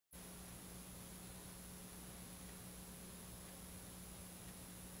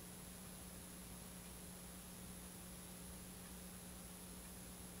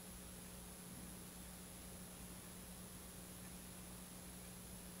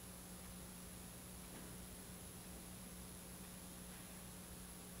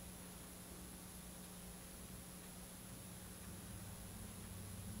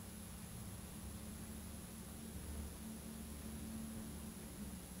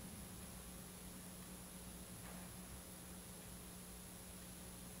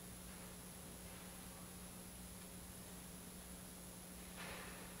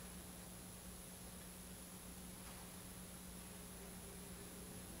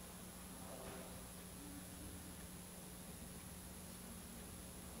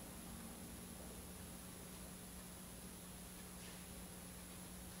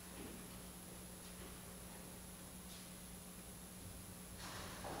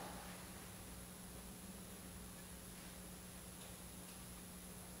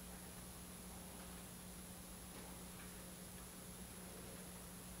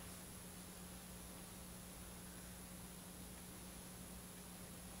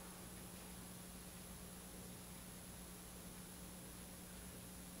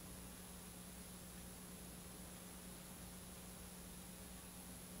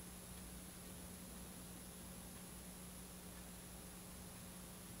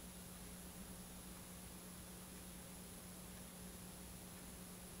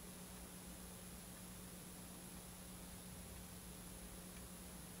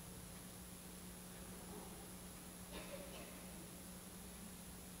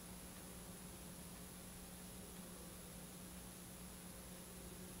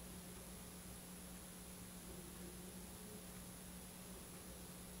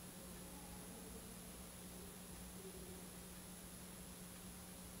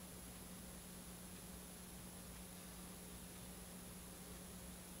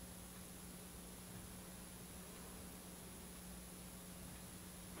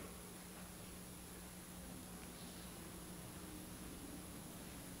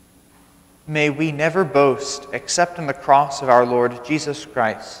May we never boast except in the cross of our Lord Jesus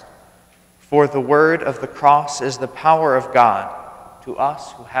Christ. For the word of the cross is the power of God to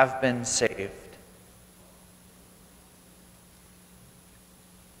us who have been saved.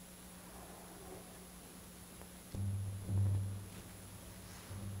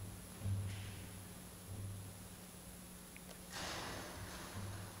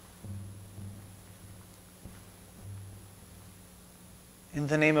 In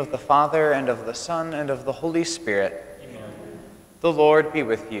the name of the Father, and of the Son, and of the Holy Spirit. Amen. The Lord be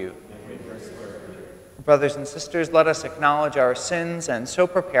with you. And with your spirit. Brothers and sisters, let us acknowledge our sins and so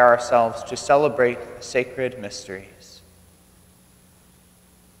prepare ourselves to celebrate the sacred mysteries.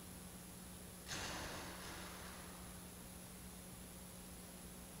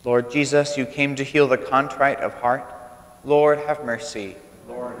 Lord Jesus, you came to heal the contrite of heart. Lord, have mercy.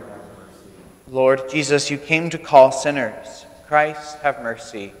 Lord, have mercy. Lord Jesus, you came to call sinners. Christ, have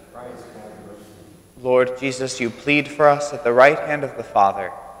mercy. Christ, have mercy. Lord Jesus, you plead for us at the right hand of the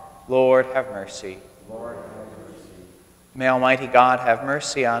Father. Lord, have mercy. Lord, have mercy. May Almighty God have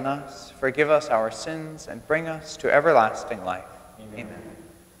mercy on us, forgive us our sins, and bring us to everlasting life. Amen. Amen.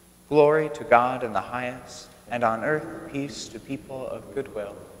 Glory to God in the highest, and on earth peace to people of good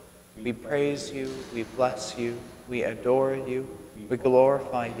will. We praise you, we bless you, we adore you, we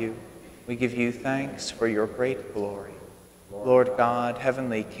glorify you, we give you thanks for your great glory. Lord God,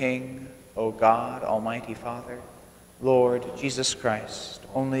 heavenly King, O God, almighty Father, Lord Jesus Christ,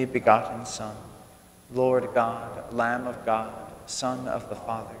 only begotten Son, Lord God, Lamb of God, Son of the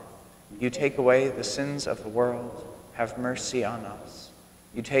Father, you take away the sins of the world, have mercy on us.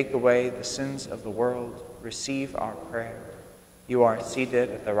 You take away the sins of the world, receive our prayer. You are seated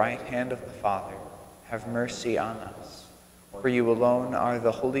at the right hand of the Father, have mercy on us. For you alone are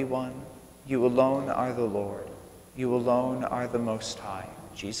the Holy One, you alone are the Lord. You alone are the Most High,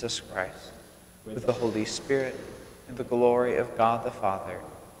 Jesus Christ, with the Holy Spirit, and the glory of God the Father.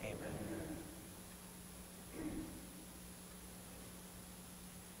 Amen.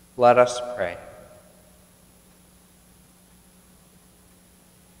 Let us pray.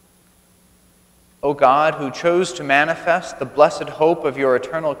 O God, who chose to manifest the blessed hope of your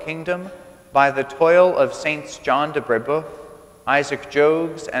eternal kingdom by the toil of Saints John de Brébeuf, Isaac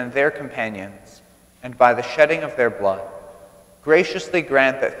Jogues, and their companions, and by the shedding of their blood, graciously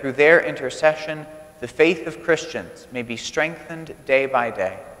grant that through their intercession the faith of Christians may be strengthened day by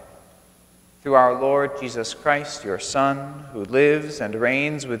day. Through our Lord Jesus Christ, your Son, who lives and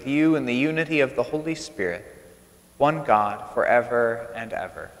reigns with you in the unity of the Holy Spirit, one God, forever and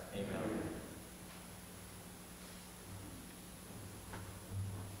ever. Amen.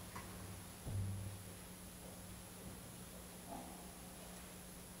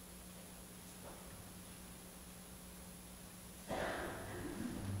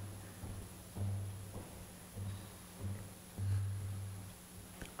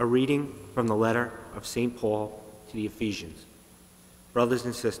 A reading from the letter of St. Paul to the Ephesians. Brothers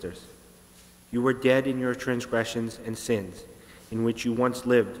and sisters, you were dead in your transgressions and sins, in which you once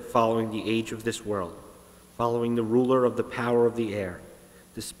lived following the age of this world, following the ruler of the power of the air,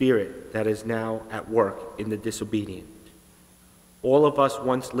 the spirit that is now at work in the disobedient. All of us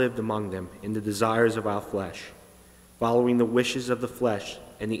once lived among them in the desires of our flesh, following the wishes of the flesh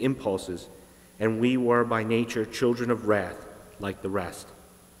and the impulses, and we were by nature children of wrath like the rest.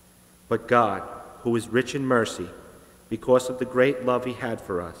 But God, who is rich in mercy, because of the great love he had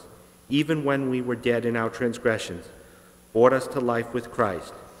for us, even when we were dead in our transgressions, brought us to life with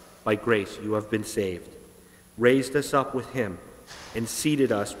Christ. By grace you have been saved, raised us up with him, and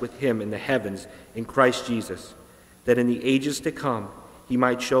seated us with him in the heavens in Christ Jesus, that in the ages to come he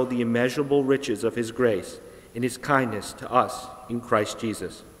might show the immeasurable riches of his grace and his kindness to us in Christ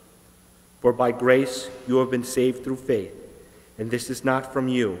Jesus. For by grace you have been saved through faith, and this is not from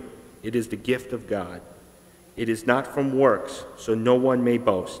you, it is the gift of God. It is not from works, so no one may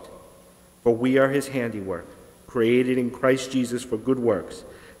boast. For we are his handiwork, created in Christ Jesus for good works,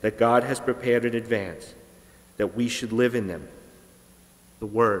 that God has prepared in advance, that we should live in them. The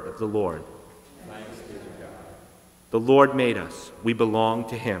word of the Lord. Thanks be to God. The Lord made us, we belong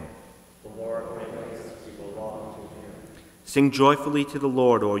to him. The Lord made us, we belong to him. Sing joyfully to the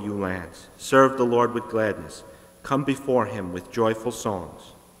Lord, all you lands. Serve the Lord with gladness. Come before him with joyful songs.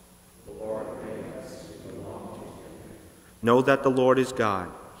 The Lord made us, we belong to him. Know that the Lord is God.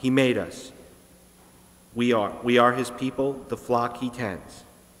 He made us. We are his people, the flock he tends.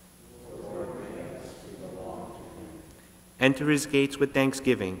 The Lord made us, we belong to him. Enter his gates with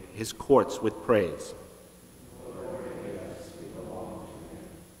thanksgiving, his courts with praise. The Lord made us, we belong to him.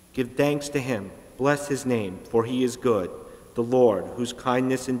 Give thanks to him, bless his name, for he is good, the Lord, whose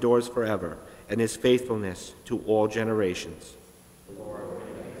kindness endures forever, and his faithfulness to all generations. The Lord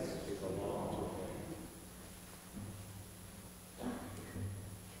reigns, it belongs to him.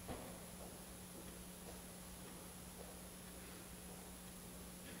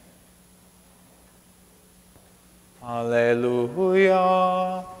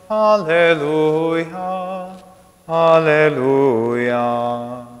 Alleluia, alleluia,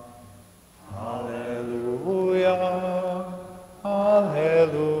 alleluia. Alleluia,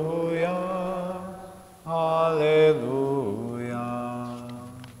 alleluia, alleluia.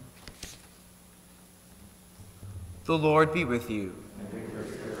 The Lord be with you. And with your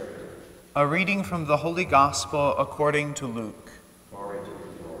spirit. A reading from the Holy Gospel according to Luke. Glory to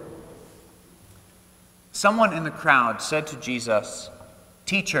you, Lord. Someone in the crowd said to Jesus,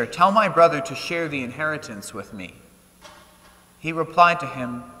 "Teacher, tell my brother to share the inheritance with me." He replied to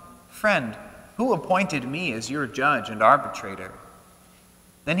him, "Friend, who appointed me as your judge and arbitrator?"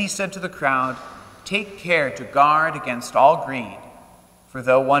 Then he said to the crowd, "Take care to guard against all greed, for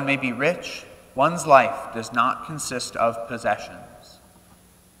though one may be rich, one's life does not consist of possessions."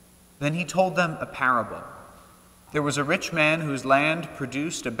 Then he told them a parable. There was a rich man whose land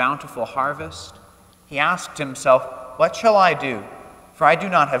produced a bountiful harvest. He asked himself, "What shall I do? For I do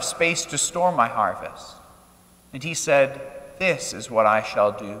not have space to store my harvest." And he said, "This is what I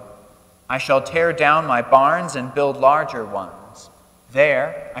shall do. I shall tear down my barns and build larger ones.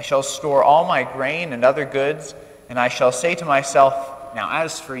 There I shall store all my grain and other goods, and I shall say to myself, 'Now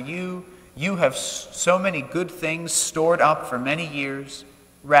as for you, you have so many good things stored up for many years.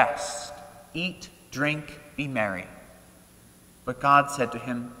 Rest, eat, drink, be merry.' But God said to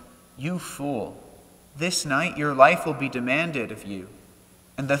him, 'You fool, this night your life will be demanded of you,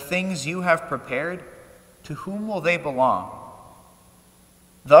 and the things you have prepared, to whom will they belong?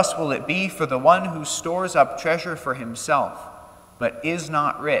 Thus will it be for the one who stores up treasure for himself, but is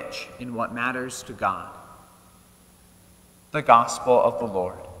not rich in what matters to God.'" The Gospel of the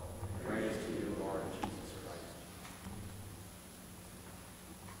Lord. Praise to you, Lord Jesus Christ.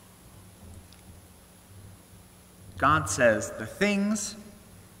 God says, "The things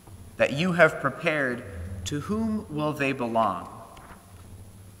that you have prepared, to whom will they belong?"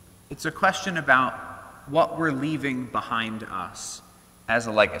 It's a question about what we're leaving behind us as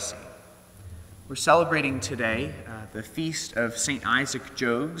a legacy. We're celebrating today the feast of St. Isaac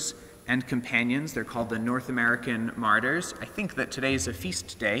Jogues and companions. They're called the North American Martyrs. I think that today is a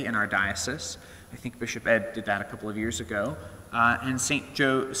feast day in our diocese. I think Bishop Ed did that a couple of years ago. And St.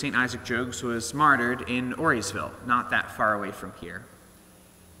 Isaac Jogues was martyred in Auriesville, not that far away from here.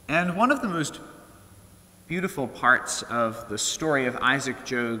 And one of the most beautiful parts of the story of Isaac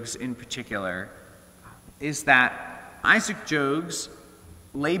Jogues in particular is that Isaac Jogues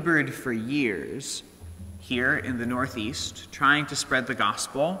labored for years here in the Northeast trying to spread the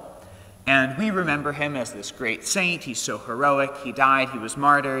gospel. And we remember him as this great saint. He's so heroic. He died. He was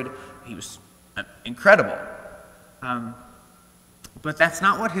martyred. He was incredible. But that's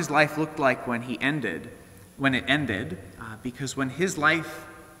not what his life looked like when it ended, because when his life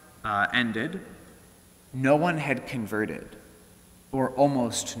ended, no one had converted, or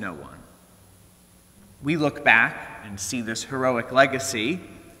almost no one. We look back and see this heroic legacy,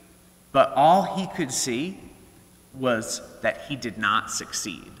 but all he could see was that he did not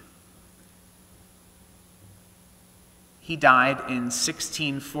succeed. He died in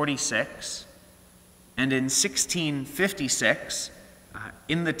 1646, and in 1656,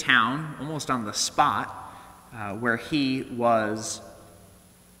 in the town, almost on the spot, where he was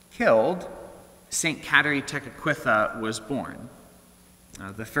killed, St. Kateri Tekakwitha was born.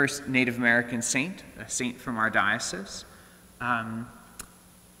 The first Native American saint, a saint from our diocese. And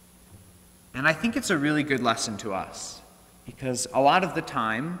I think it's a really good lesson to us, because a lot of the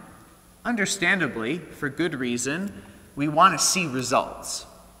time, understandably, for good reason, we want to see results.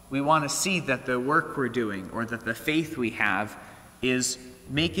 We want to see that the work we're doing or that the faith we have is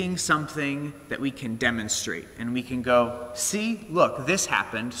making something that we can demonstrate. And we can go, see, look, this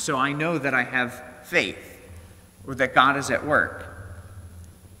happened, so I know that I have faith or that God is at work.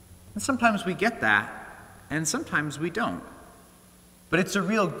 And sometimes we get that, and sometimes we don't. But it's a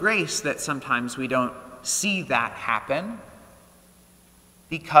real grace that sometimes we don't see that happen,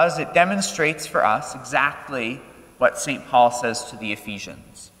 because it demonstrates for us exactly what St. Paul says to the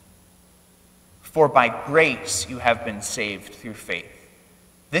Ephesians. "For by grace you have been saved through faith.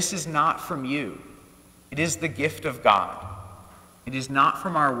 This is not from you. It is the gift of God. It is not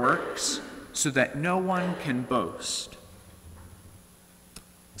from our works, so that no one can boast."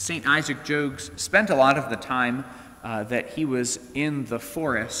 St. Isaac Jogues spent a lot of the time that he was in the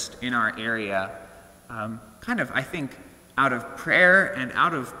forest in our area, kind of, I think, out of prayer and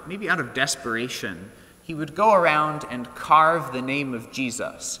maybe out of desperation, he would go around and carve the name of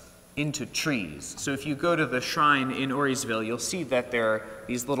Jesus into trees. So if you go to the shrine in Orisville, you'll see that there are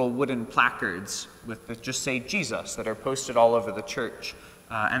these little wooden placards that just say Jesus that are posted all over the church.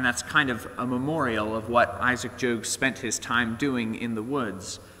 And that's kind of a memorial of what Isaac Jogues spent his time doing in the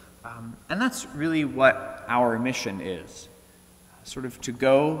woods. And that's really what our mission is, sort of to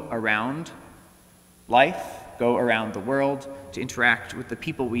go around life, go around the world, to interact with the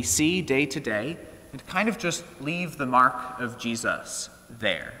people we see day to day, and kind of just leave the mark of Jesus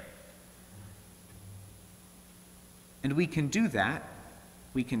there. And we can do that.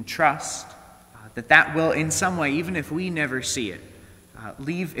 We can trust that will in some way, even if we never see it,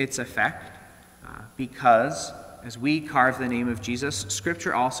 leave its effect, because as we carve the name of Jesus,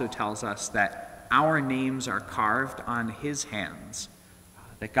 Scripture also tells us that our names are carved on his hands,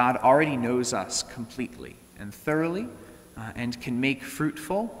 that God already knows us completely and thoroughly, and can make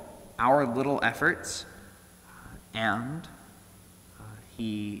fruitful our little efforts, and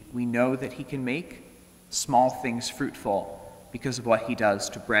we know that he can make small things fruitful because of what he does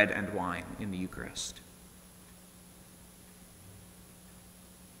to bread and wine in the Eucharist.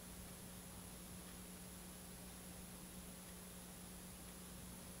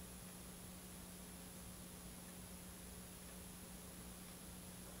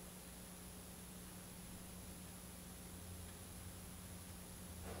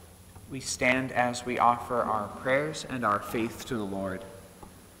 We stand as we offer our prayers and our faith to the Lord.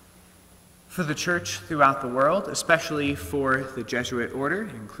 For the Church throughout the world, especially for the Jesuit order,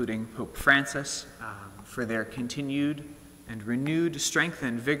 including Pope Francis, for their continued and renewed strength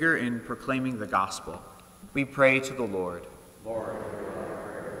and vigor in proclaiming the gospel, we pray to the Lord. Lord,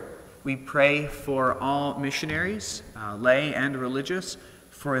 we pray for all missionaries, lay and religious,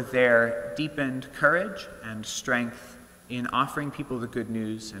 for their deepened courage and strength in offering people the good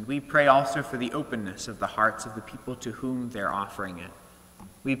news, and we pray also for the openness of the hearts of the people to whom they're offering it.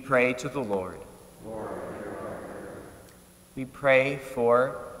 We pray to the Lord. Lord, we pray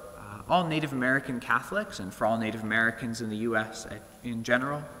for all Native American Catholics and for all Native Americans in the U.S. in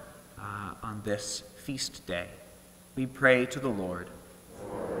general on this feast day. We pray to the Lord.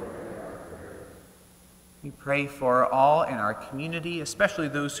 Lord, we pray for all in our community, especially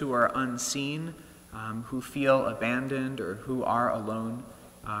those who are unseen, who feel abandoned or who are alone,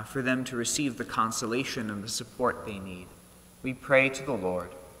 for them to receive the consolation and the support they need. We pray to the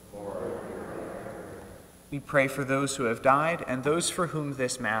Lord. Lord, we pray for those who have died and those for whom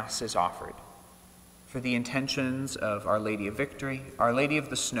this Mass is offered, for the intentions of Our Lady of Victory, Our Lady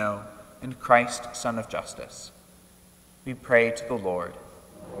of the Snow, and Christ, Son of Justice. We pray to the Lord.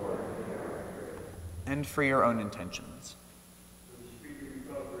 Lord, and for your own intentions.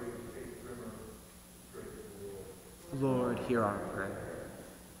 Lord, hear our prayer.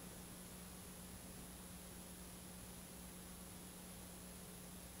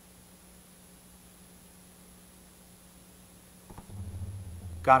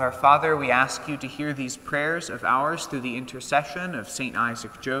 God our Father, we ask you to hear these prayers of ours through the intercession of St.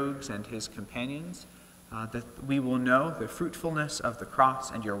 Isaac Jogues and his companions, that we will know the fruitfulness of the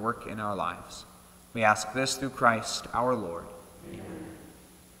cross and your work in our lives. We ask this through Christ our Lord. Amen.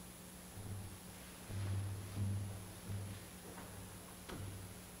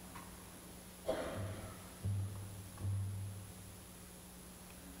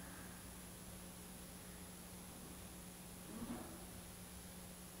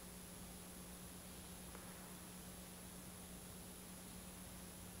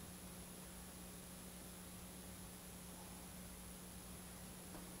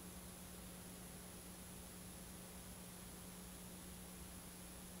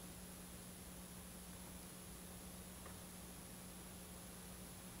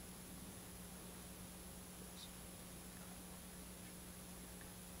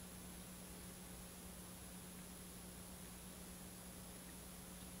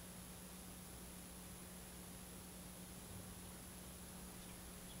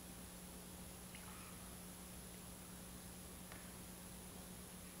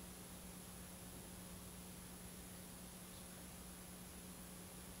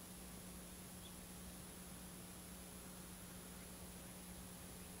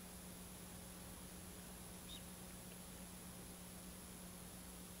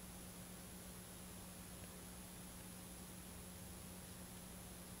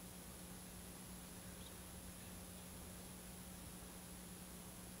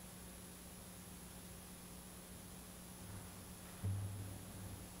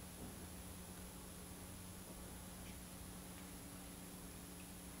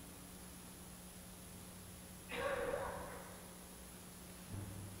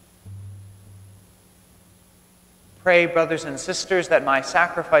 Pray, brothers and sisters, that my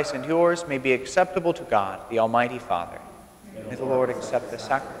sacrifice and yours may be acceptable to God, the Almighty Father. May the Lord accept the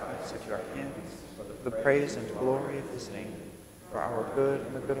sacrifice at your hands for the praise and glory of his name, for our good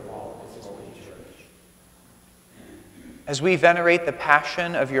and the good of all his holy church. As we venerate the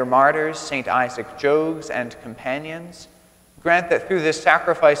passion of your martyrs, St. Isaac Jogues and companions, grant that through this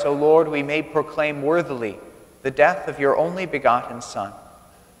sacrifice, O Lord, we may proclaim worthily the death of your only begotten Son,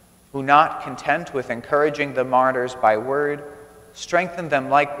 who, not content with encouraging the martyrs by word, strengthened them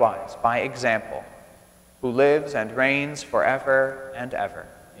likewise by example, who lives and reigns forever and ever.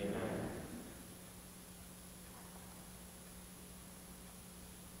 Amen.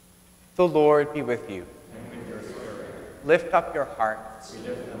 The Lord be with you. And with your spirit. Lift up your hearts. We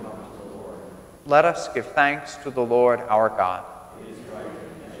lift them up to the Lord. Let us give thanks to the Lord our God. It is right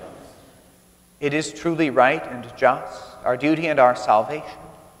and just. It is truly right and just, our duty and our salvation,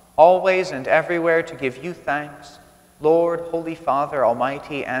 always and everywhere to give you thanks, Lord, Holy Father,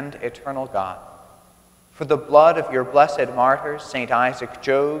 Almighty and eternal God. For the blood of your blessed martyrs, St. Isaac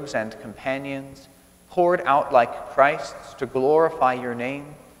Jogues and companions, poured out like Christ's to glorify your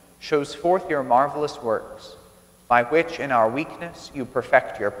name, shows forth your marvelous works, by which in our weakness you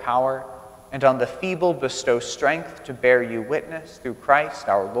perfect your power, and on the feeble bestow strength to bear you witness through Christ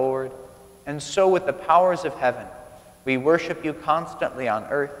our Lord. And so with the powers of heaven, we worship you constantly on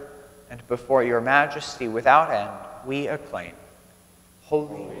earth, and before your majesty without end we acclaim,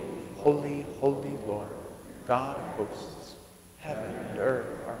 Holy, holy, holy Lord, God of hosts, heaven and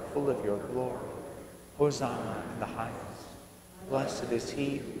earth are full of your glory. Hosanna in the highest. Blessed is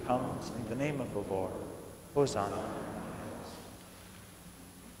he who comes in the name of the Lord. Hosanna in the highest.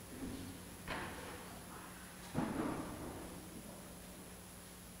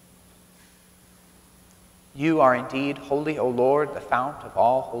 You are indeed holy, O Lord, the fount of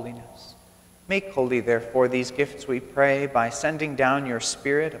all holiness. Make holy, therefore, these gifts, we pray, by sending down your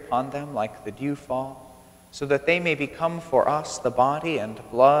Spirit upon them like the dewfall, so that they may become for us the body and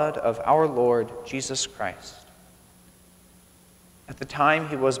blood of our Lord Jesus Christ. At the time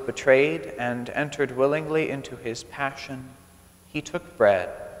he was betrayed and entered willingly into his passion, he took bread,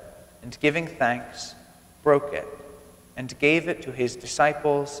 and giving thanks, broke it, and gave it to his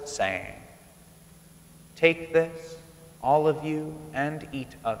disciples, saying, Take this, all of you, and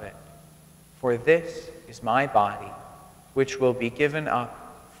eat of it, for this is my body, which will be given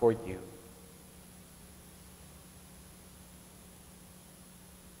up for you.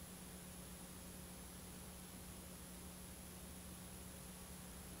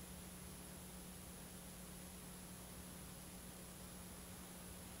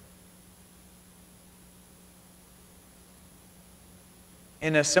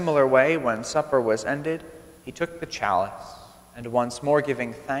 In a similar way, when supper was ended, he took the chalice, and once more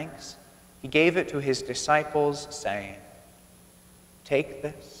giving thanks, he gave it to his disciples, saying, Take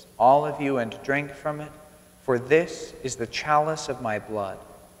this, all of you, and drink from it, for this is the chalice of my blood,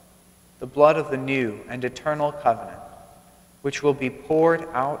 the blood of the new and eternal covenant, which will be poured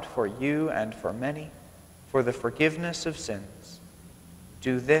out for you and for many for the forgiveness of sins.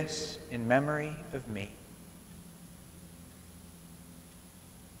 Do this in memory of me.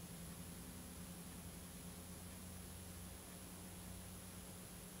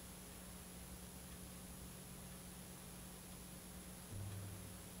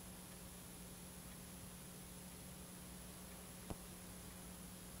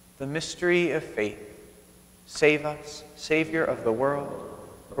 The mystery of faith. Save us, Savior of the world,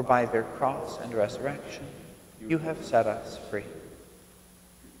 for by their cross and resurrection you have set us free.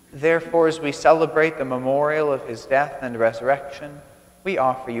 Therefore, as we celebrate the memorial of his death and resurrection, we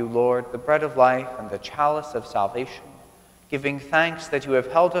offer you, Lord, the bread of life and the chalice of salvation, giving thanks that you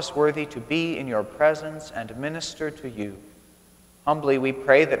have held us worthy to be in your presence and minister to you. Humbly we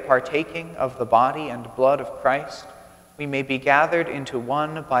pray that partaking of the body and blood of Christ, we may be gathered into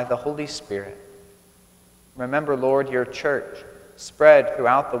one by the Holy Spirit. Remember, Lord, your church spread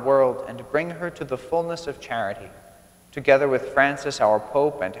throughout the world and bring her to the fullness of charity, together with Francis our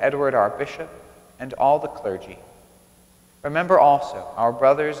Pope and Edward our Bishop and all the clergy. Remember also our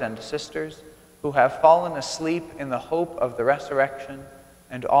brothers and sisters who have fallen asleep in the hope of the resurrection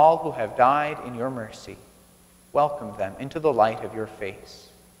and all who have died in your mercy. Welcome them into the light of your face.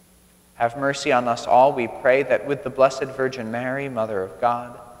 Have mercy on us all, we pray, that with the Blessed Virgin Mary, Mother of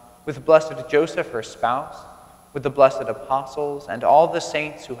God, with blessed Joseph, her spouse, with the blessed apostles, and all the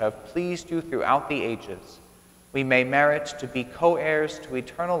saints who have pleased you throughout the ages, we may merit to be co-heirs to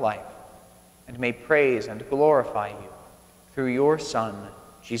eternal life, and may praise and glorify you through your Son,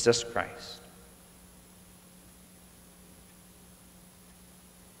 Jesus Christ.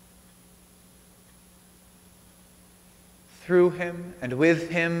 Through him, and with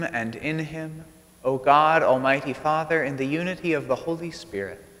him, and in him, O God, Almighty Father, in the unity of the Holy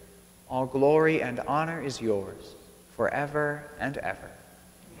Spirit, all glory and honor is yours, forever and ever.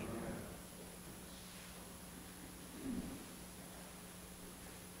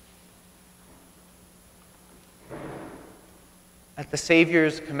 At the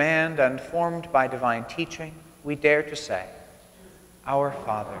Savior's command and formed by divine teaching, we dare to say, Our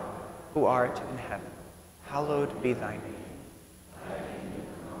Father, who art in heaven, hallowed be thy name.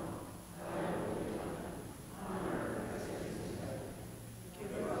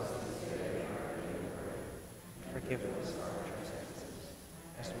 Forgive us our trespasses,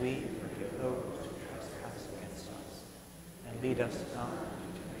 as we forgive those who trespass against us. And lead us not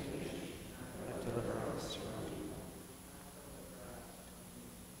into temptation, but deliver us from evil.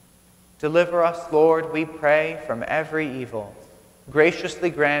 Deliver us, Lord, we pray, from every evil. Graciously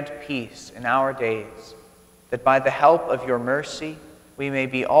grant peace in our days, that by the help of your mercy we may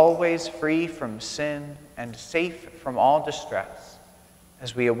be always free from sin and safe from all distress,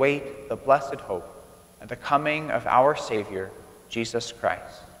 as we await the blessed hope and the coming of our Savior, Jesus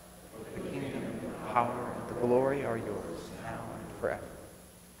Christ. The kingdom, the power, and the glory are yours, now and forever.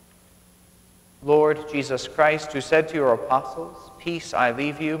 Lord Jesus Christ, who said to your apostles, Peace I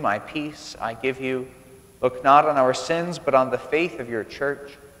leave you, my peace I give you, look not on our sins, but on the faith of your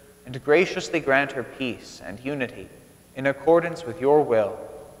church, and graciously grant her peace and unity in accordance with your will,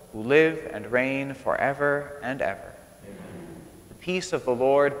 who live and reign forever and ever. Amen. The peace of the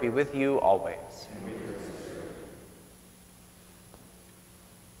Lord be with you always.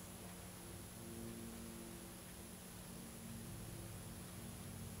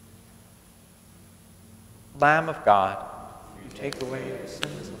 Lamb of God, you take away the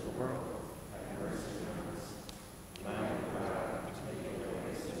sins of the world. Lamb of God, you take away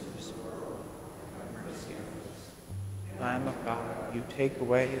the sins of the world. Have mercy on us. Lamb of God, you take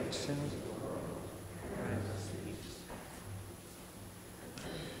away the sins of the world. Grant us peace.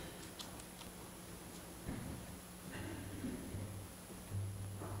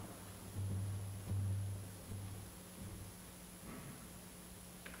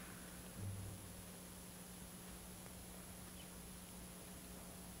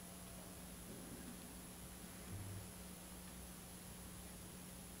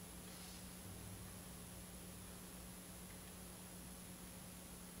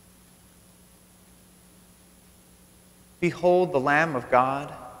 Behold the Lamb of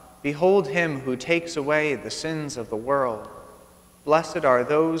God. Behold him who takes away the sins of the world. Blessed are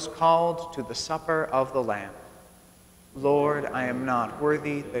those called to the supper of the Lamb. Lord, I am not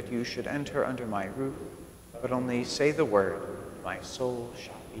worthy that you should enter under my roof, but only say the word, my soul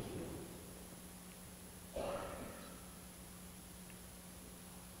shall be healed.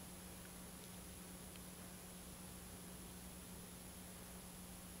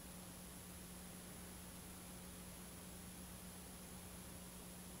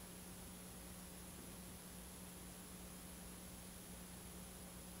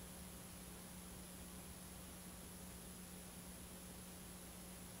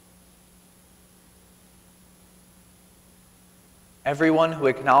 Everyone who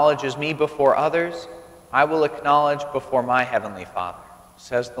acknowledges me before others, I will acknowledge before my heavenly Father,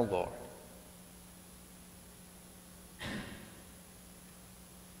 says the Lord.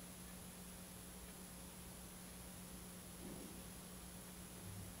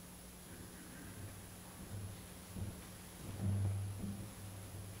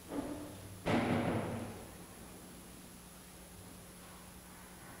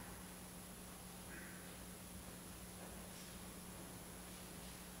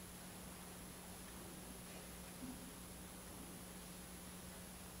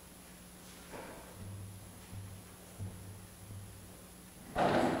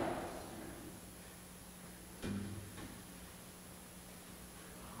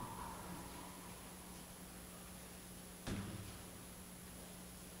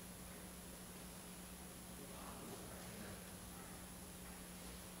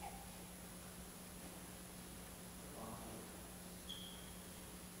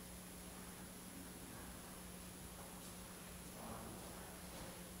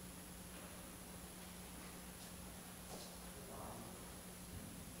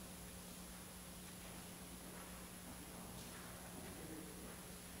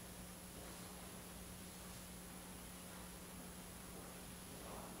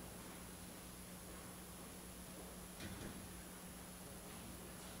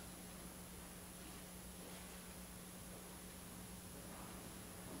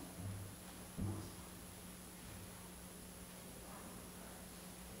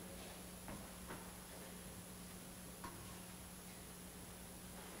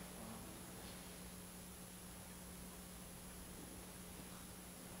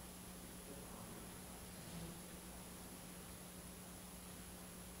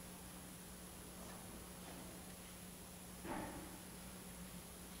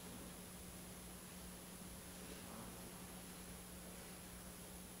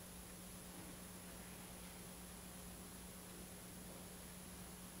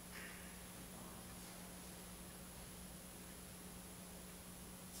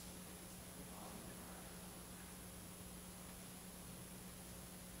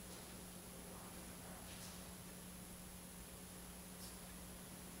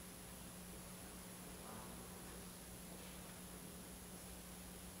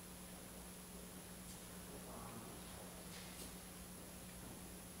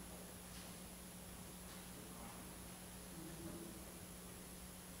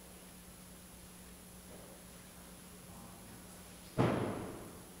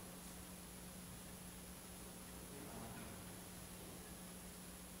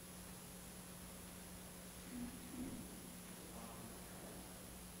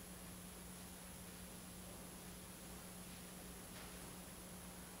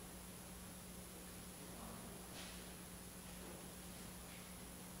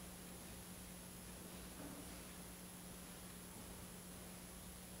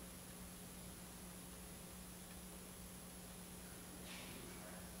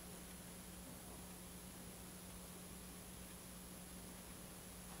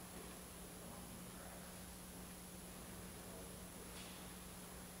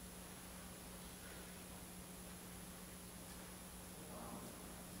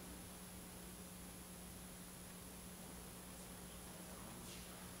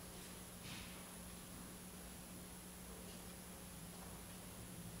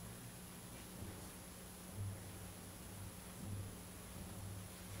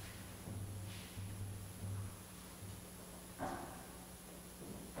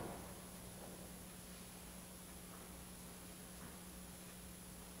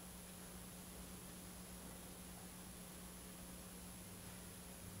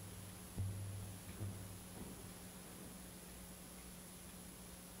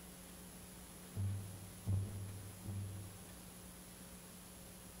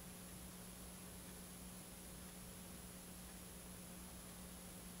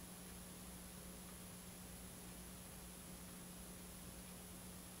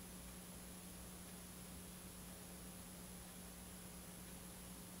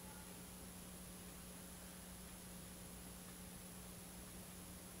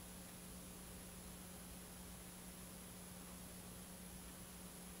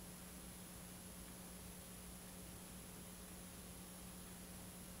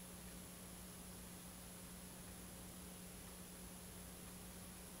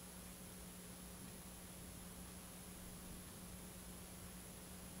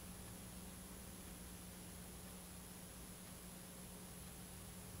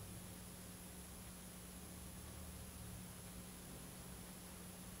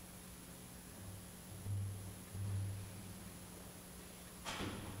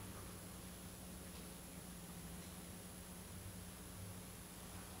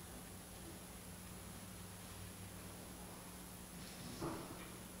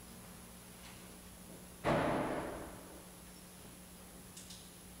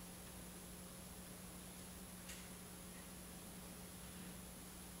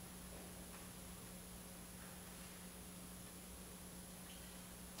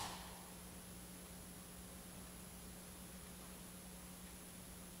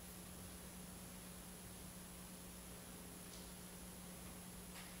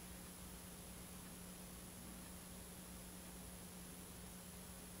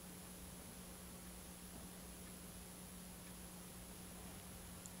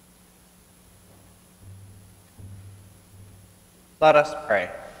 Let us pray.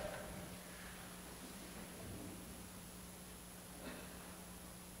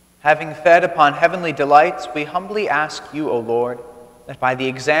 Having fed upon heavenly delights, we humbly ask you, O Lord, that by the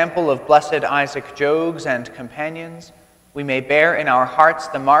example of blessed Isaac Jogues and companions, we may bear in our hearts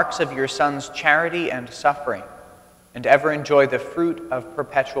the marks of your Son's charity and suffering, and ever enjoy the fruit of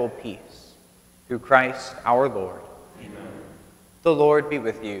perpetual peace. Through Christ our Lord. Amen. The Lord be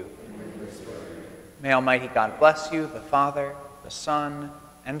with you. And with your spirit. May Almighty God bless you, the Father, the Son,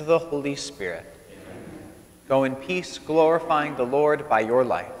 and the Holy Spirit. Amen. Go in peace, glorifying the Lord by your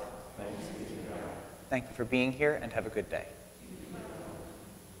life. Thanks be to God. Thank you for being here, and have a good day.